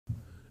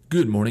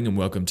Good morning and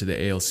welcome to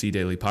the ALC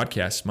Daily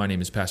Podcast. My name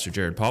is Pastor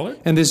Jared Pollard.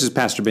 And this is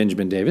Pastor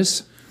Benjamin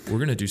Davis. We're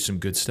going to do some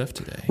good stuff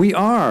today. We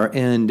are,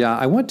 and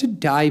I want to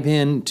dive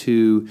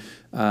into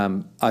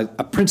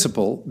a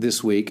principle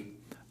this week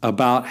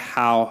about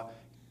how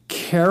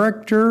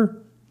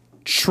character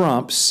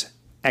trumps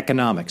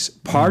economics.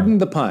 Pardon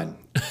the pun.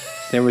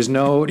 There was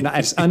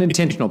it's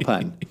unintentional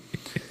pun.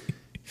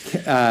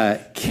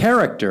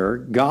 Character,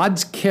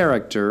 God's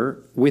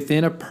character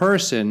within a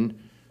person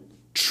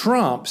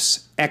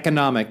trumps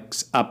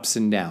economics ups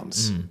and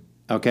downs.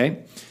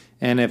 Okay?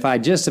 And if I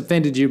just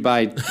offended you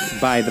by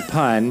the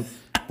pun,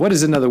 what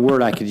is another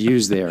word I could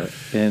use there?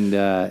 And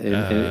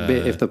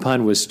if the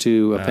pun was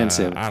too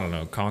offensive, I don't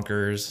know.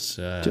 Conquers,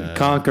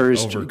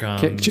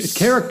 overcomes.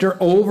 Character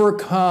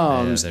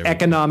overcomes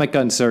economic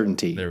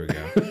uncertainty. There we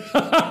go.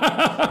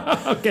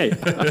 Okay.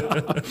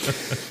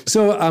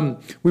 So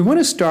we want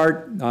to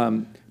start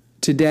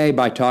today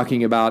by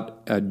talking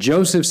about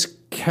Joseph's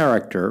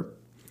character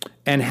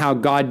and how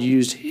God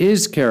used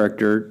his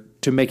character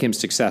to make him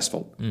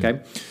successful.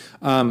 Okay.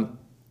 Now,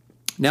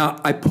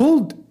 I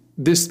pulled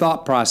this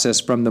thought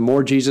process from the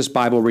More Jesus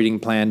Bible Reading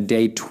Plan,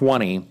 Day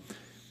 20,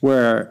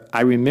 where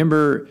I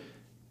remember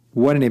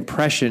what an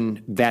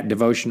impression that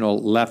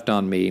devotional left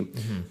on me,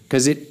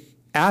 because it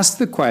asked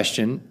the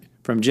question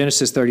from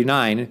Genesis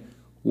 39,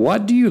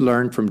 what do you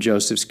learn from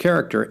Joseph's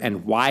character,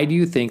 and why do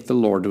you think the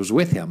Lord was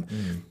with him?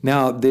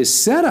 Now, this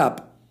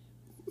setup,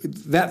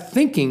 that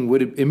thinking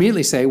would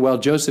immediately say, well,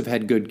 Joseph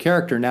had good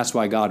character, and that's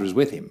why God was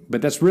with him.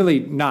 But that's really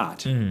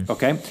not,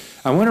 okay?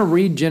 I want to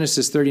read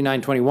Genesis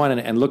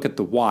 39:21 and look at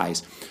the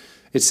whys.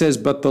 It says,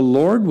 but the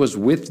Lord was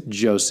with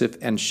Joseph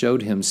and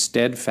showed him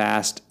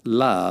steadfast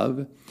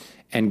love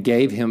and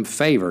gave him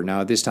favor.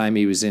 Now, at this time,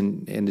 he was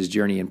in his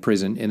journey in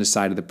prison, in the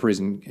sight of the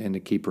prison and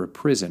the keeper of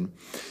prison.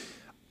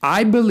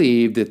 I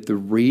believe that the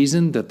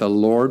reason that the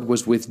Lord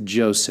was with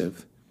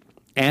Joseph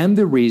and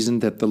the reason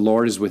that the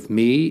Lord is with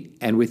me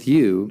and with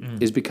you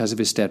is because of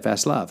his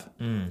steadfast love.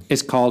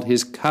 It's called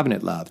his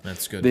covenant love.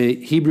 That's good. The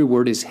Hebrew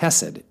word is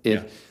hesed.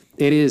 It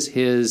is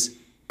his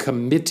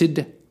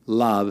committed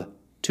love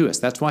to us.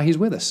 That's why he's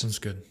with us. That's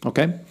good.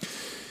 Okay?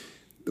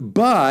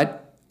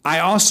 But I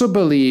also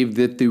believe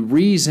that the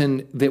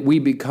reason that we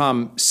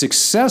become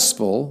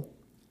successful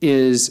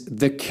is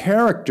the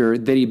character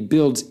that he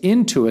builds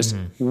into us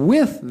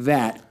with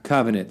that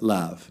covenant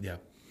love. Yeah.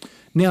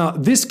 Now,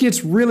 this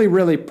gets really,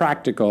 really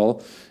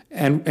practical,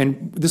 and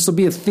this will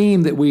be a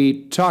theme that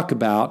we talk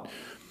about,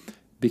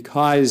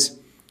 because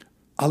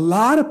a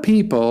lot of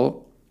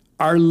people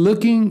are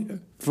looking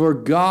for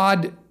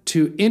God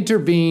to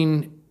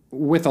intervene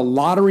with a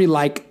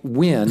lottery-like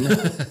win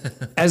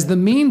as the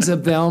means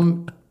of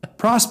them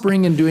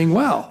prospering and doing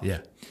well. Yeah.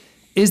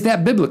 Is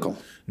that biblical?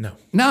 No.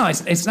 No,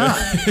 it's not.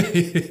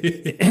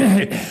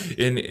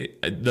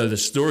 And the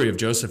story of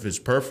Joseph is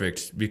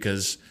perfect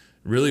because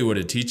really what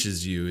it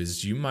teaches you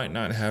is you might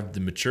not have the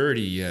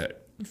maturity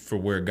yet for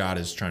where God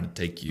is trying to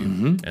take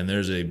you. And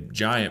there's a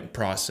giant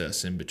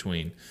process in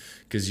between.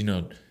 Because,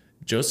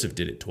 Joseph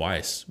did it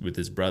twice with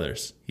his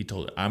brothers. He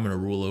told them, I'm going to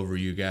rule over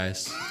you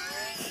guys.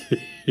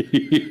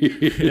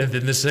 And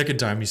then the second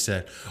time he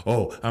said,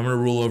 oh, I'm going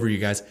to rule over you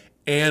guys.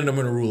 And I'm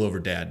going to rule over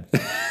Dad.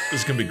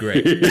 It's going to be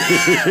great.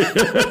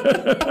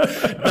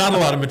 Not a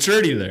lot of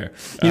maturity there.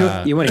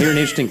 You want to hear an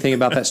interesting thing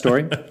about that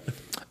story?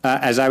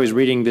 As I was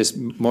reading this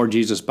More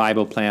Jesus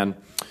Bible plan,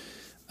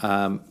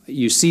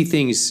 you see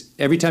things,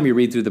 every time you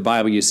read through the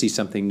Bible, you see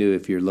something new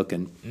if you're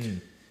looking.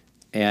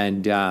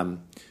 And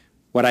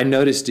what I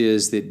noticed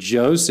is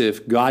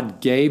that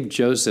God gave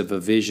Joseph a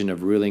vision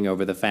of ruling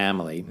over the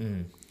family.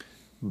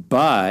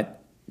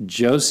 But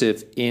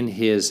Joseph, in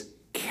his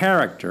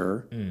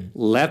character,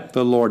 let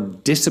the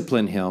Lord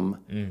discipline him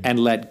and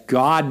let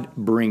God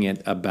bring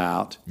it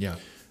about. Yeah.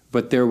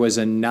 But there was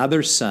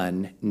another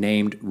son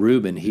named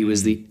Reuben. He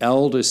was the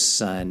eldest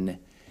son.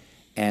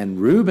 And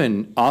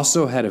Reuben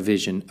also had a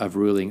vision of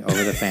ruling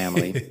over the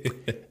family.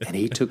 And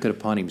he took it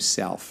upon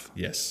himself.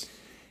 Yes.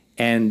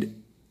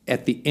 And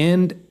at the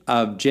end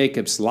of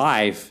Jacob's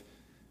life,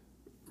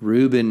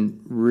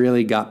 Reuben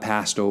really got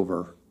passed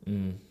over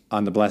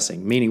on the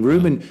blessing. Meaning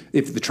Reuben,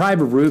 if the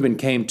tribe of Reuben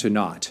came to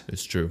naught.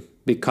 It's true.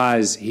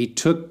 Because he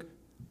took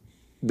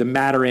the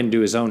matter into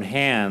his own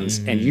hands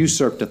and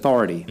usurped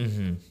authority.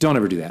 Don't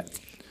ever do that.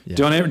 Yeah.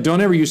 Don't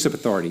ever usurp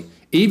authority.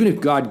 Even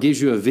if God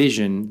gives you a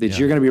vision that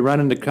you're going to be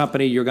running the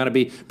company, you're going to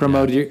be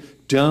promoted,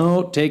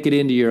 don't take it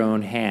into your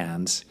own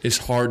hands. It's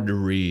hard to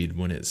read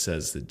when it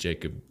says that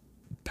Jacob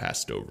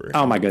passed over.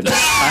 Oh my goodness.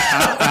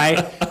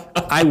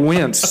 I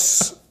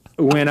wince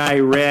when I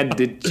read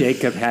that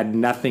Jacob had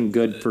nothing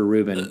good for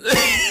Reuben.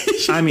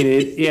 I mean,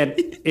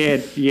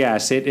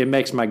 it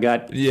makes my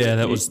gut.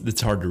 Yeah,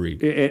 it's hard to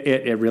read.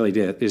 It really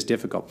is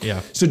difficult.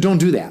 Yeah. So don't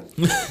do that.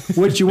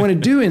 What you want to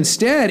do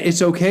instead,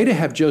 it's okay to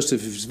have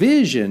Joseph's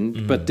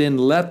vision, but then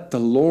let the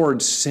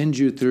Lord send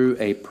you through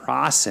a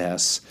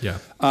process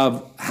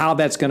of how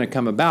that's going to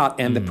come about,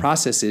 and the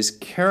process is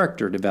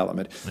character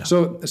development. Yeah.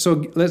 So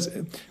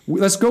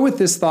let's go with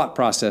this thought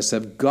process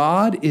of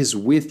God is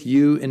with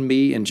you and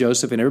me and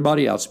Joseph and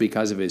everybody else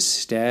because of his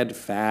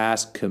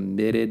steadfast,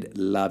 committed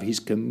love. He's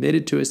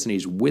committed to us and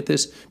he's with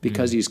us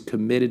because he's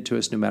committed to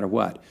us no matter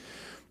what.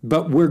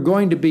 But we're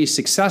going to be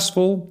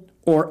successful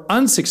or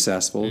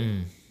unsuccessful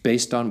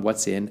based on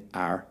what's in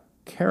our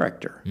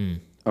character.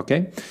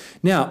 Okay?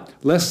 Now,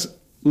 let's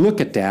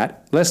look at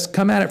that. Let's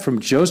come at it from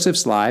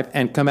Joseph's life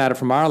and come at it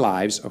from our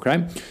lives,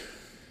 okay?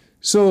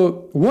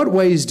 So what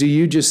ways do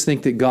you just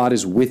think that God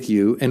is with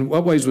you, and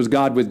what ways was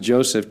God with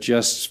Joseph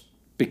just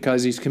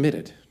because he's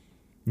committed?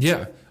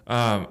 Yeah.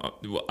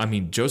 I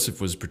mean,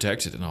 Joseph was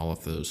protected in all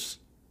of those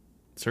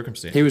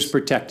circumstances. He was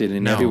protected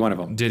in every one of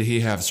them. Did he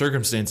have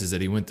circumstances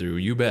that he went through?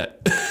 You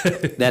bet.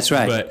 That's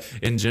right. But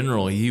in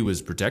general, he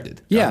was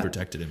protected. God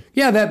protected him.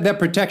 Yeah, that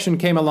protection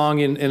came along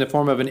in the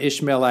form of an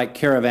Ishmaelite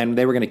caravan.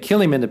 They were going to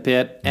kill him in the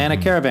pit, and a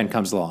caravan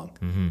comes along.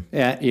 You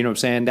know what I'm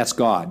saying? That's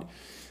God.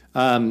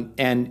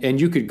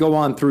 And you could go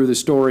on through the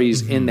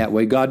stories in that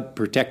way. God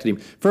protected him.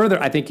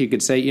 Further, I think you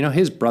could say,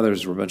 his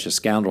brothers were a bunch of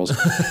scoundrels,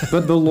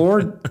 but the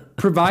Lord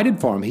provided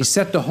for him. He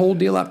set the whole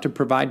deal up to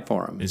provide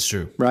for him. It's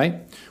true.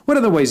 Right? What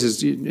other ways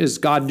is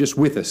God just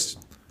with us?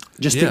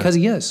 Just because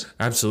he is.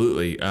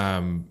 Absolutely.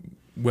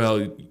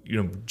 Well,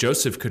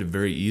 Joseph could have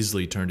very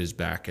easily turned his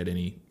back at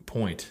any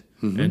point.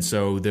 And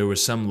so there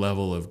was some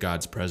level of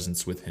God's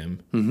presence with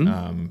him.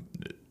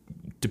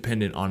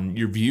 Dependent on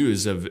your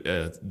views of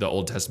the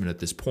Old Testament at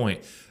this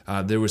point,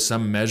 there was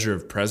some measure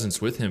of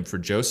presence with him for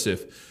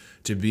Joseph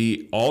to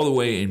be all the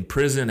way in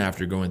prison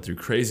after going through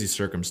crazy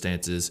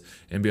circumstances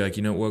and be like,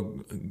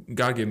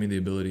 God gave me the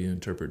ability to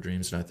interpret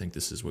dreams, and I think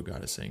this is what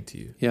God is saying to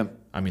you. Yeah.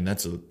 I mean,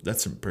 that's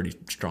some pretty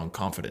strong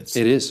confidence.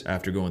 It is.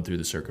 After going through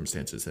the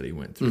circumstances that he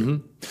went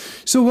through.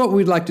 So what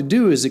we'd like to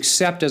do is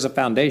accept as a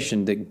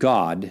foundation that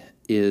God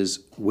is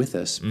with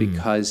us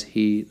because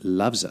he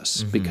loves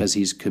us, because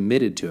he's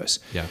committed to us.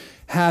 Yeah.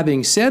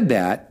 Having said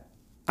that,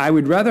 I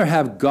would rather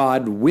have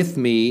God with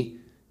me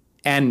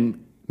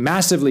and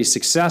massively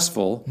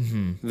successful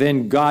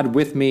than God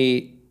with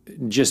me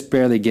just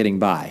barely getting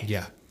by.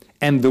 Yeah.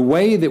 And the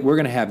way that we're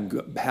going to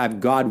have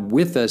God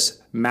with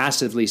us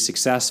massively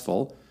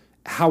successful,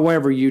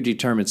 however you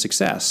determine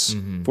success.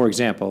 For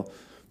example,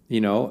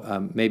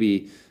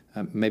 maybe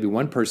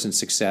one person's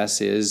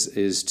success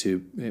is to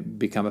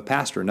become a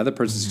pastor. Another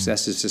person's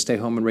success is to stay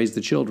home and raise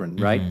the children,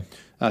 right?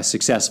 A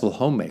successful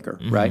homemaker,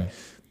 right?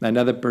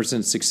 Another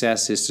person's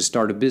success is to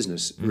start a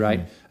business,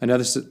 right?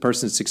 Another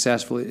person's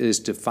successful is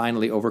to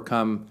finally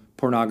overcome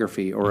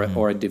pornography or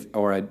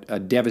a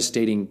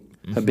devastating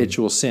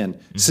habitual sin.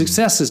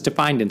 Success is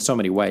defined in so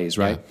many ways,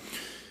 right? Yeah.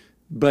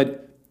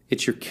 But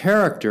it's your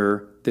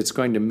character that's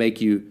going to make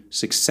you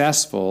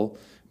successful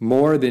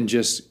more than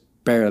just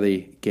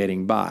barely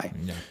getting by.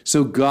 Yeah.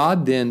 So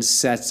God then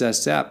sets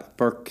us up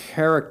for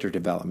character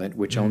development,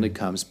 which only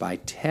comes by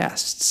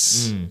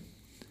tests.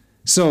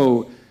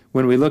 So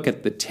when we look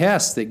at the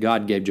test that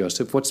God gave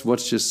Joseph,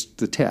 what's just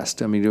the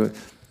test? I mean, you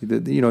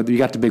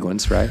got the big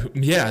ones, right?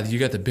 Yeah, you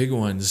got the big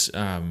ones.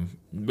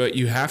 But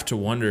you have to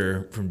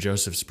wonder from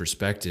Joseph's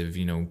perspective,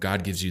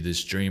 God gives you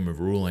this dream of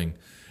ruling,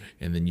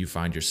 and then you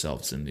find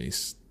yourselves in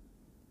these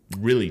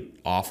really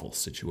awful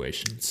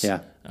situations. Yeah.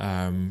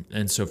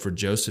 And so for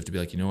Joseph to be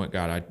like,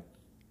 God,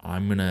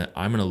 I'm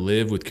gonna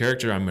live with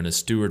character. I'm gonna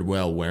steward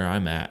well where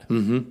I'm at.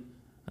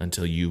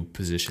 Until you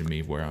position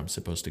me where I'm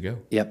supposed to go.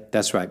 Yep,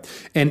 that's right.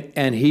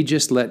 And he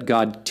just let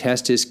God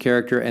test his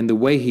character. And the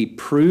way he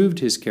proved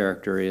his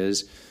character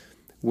is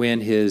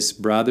when his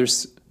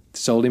brothers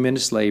sold him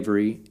into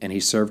slavery and he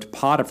served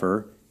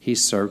Potiphar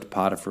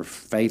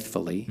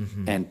faithfully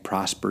and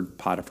prospered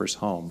Potiphar's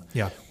home.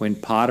 Yeah. When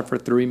Potiphar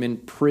threw him in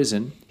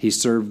prison, he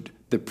served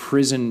the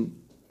prison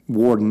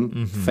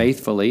warden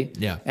faithfully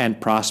and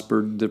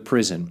prospered the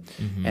prison.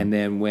 And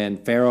then when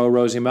Pharaoh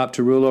rose him up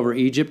to rule over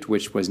Egypt,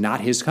 which was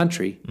not his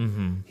country,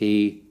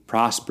 he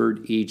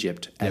prospered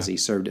Egypt as he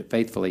served it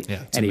faithfully.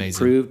 Yeah, and amazing. He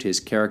proved his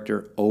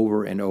character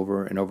over and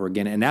over and over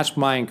again. And that's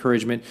my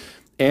encouragement.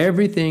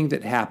 Everything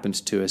that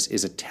happens to us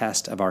is a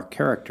test of our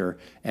character.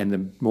 And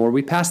the more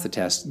we pass the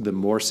test, the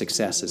more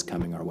success is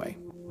coming our way.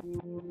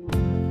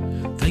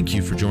 Thank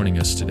you for joining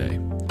us today.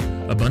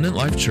 Abundant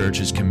Life Church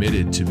is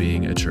committed to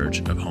being a church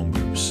of home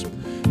groups.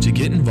 To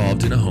get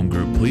involved in a home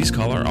group, please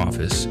call our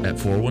office at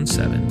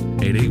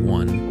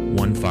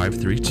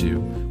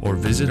 417-881-1532 or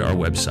visit our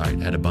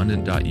website at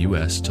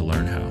abundant.us to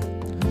learn how.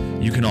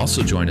 You can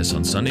also join us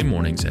on Sunday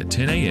mornings at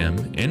 10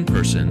 a.m. in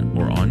person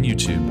or on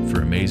YouTube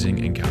for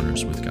amazing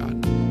encounters with God.